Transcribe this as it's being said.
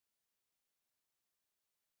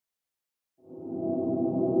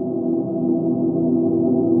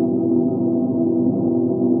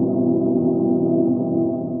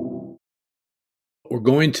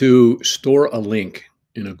going to store a link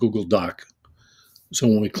in a Google Doc. So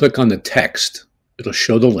when we click on the text, it'll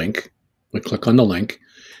show the link. We click on the link,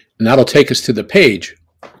 and that'll take us to the page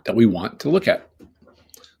that we want to look at.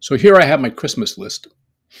 So here I have my Christmas list,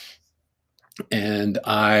 and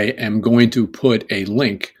I am going to put a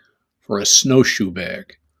link for a snowshoe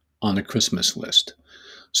bag on the Christmas list.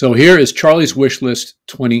 So here is Charlie's Wish List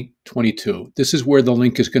 2022. This is where the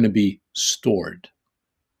link is going to be stored.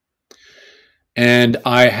 And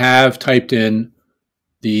I have typed in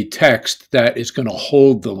the text that is going to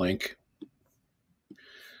hold the link.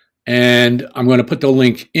 And I'm going to put the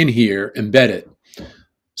link in here, embed it.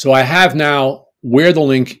 So I have now where the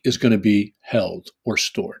link is going to be held or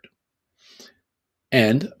stored.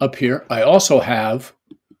 And up here, I also have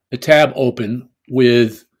a tab open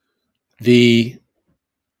with the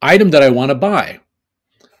item that I want to buy.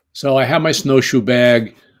 So I have my snowshoe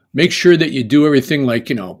bag. Make sure that you do everything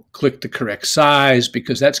like, click the correct size,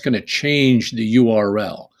 because that's going to change the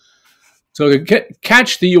URL. So to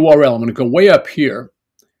catch the URL, I'm going to go way up here,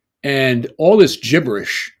 and all this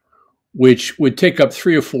gibberish, which would take up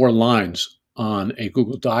 3 or 4 lines on a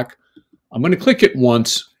Google Doc, I'm going to click it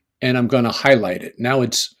once and I'm going to highlight it. Now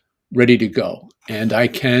it's ready to go. And I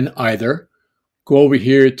can either go over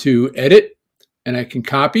here to edit and I can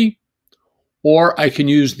copy, or I can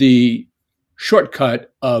use the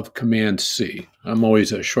shortcut of Command C. I'm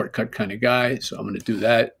always a shortcut kind of guy, so I'm going to do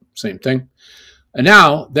that. Same thing. And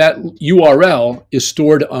now that URL is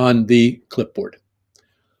stored on the clipboard.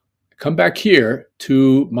 Come back here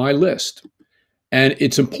to my list. And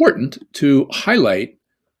it's important to highlight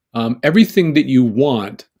everything that you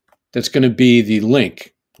want that's going to be the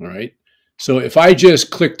link. All right. So if I just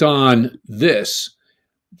clicked on this,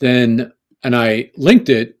 and I linked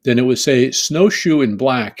it, then it would say snowshoe in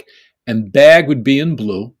black and bag would be in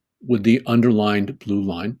blue with the underlined blue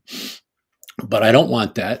line. But I don't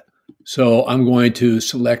want that. So I'm going to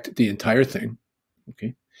select the entire thing.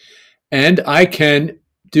 Okay. And I can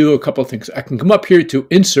do a couple of things. I can come up here to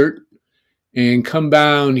insert and come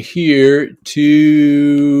down here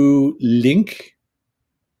to link.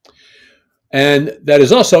 And that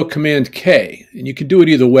is also Command K. And you can do it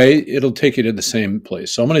either way. It'll take you to the same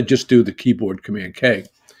place. So I'm going to just do the keyboard Command K.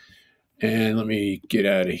 And let me get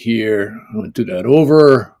out of here. I'm going to do that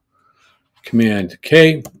over. Command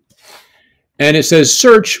K. And it says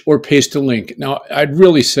search or paste a link. Now, I'd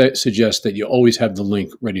really suggest that you always have the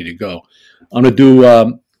link ready to go. I'm going to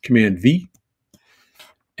do Command V.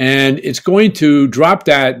 And it's going to drop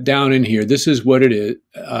that down in here. This is what it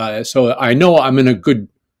is. So I know I'm in a good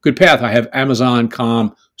path. I have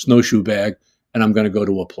Amazon.com snowshoe bag, and I'm going to go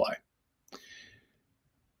to apply.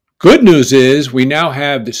 Good news is we now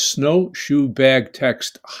have the snowshoe bag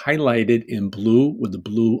text highlighted in blue with the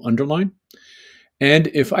blue underline. And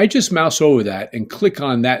if I just mouse over that and click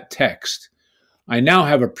on that text, I now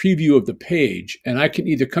have a preview of the page, and I can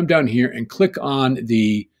either come down here and click on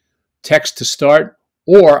the text to start,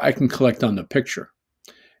 or I can click on the picture.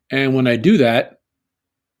 And when I do that,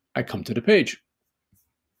 I come to the page.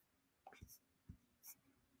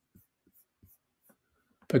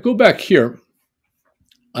 If I go back here,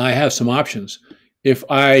 I have some options. If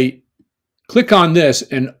I click on this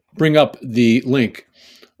and bring up the link,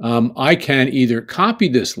 I can either copy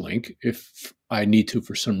this link if I need to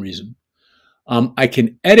for some reason. I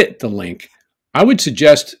can edit the link. I would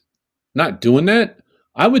suggest not doing that.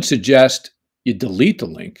 I would suggest you delete the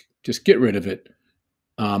link, just get rid of it.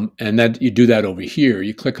 And then you do that over here.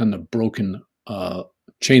 You click on the broken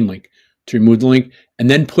chain link to remove the link, and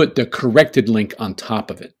then put the corrected link on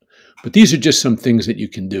top of it. But these are just some things that you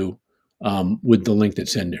can do with the link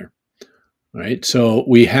that's in there. All right, so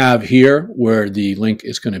we have here where the link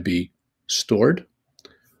is going to be stored.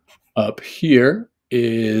 Up here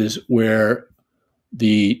is where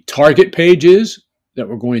the target page is that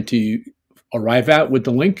we're going to arrive at with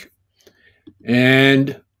the link.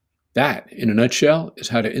 And that, in a nutshell, is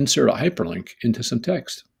how to insert a hyperlink into some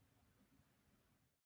text.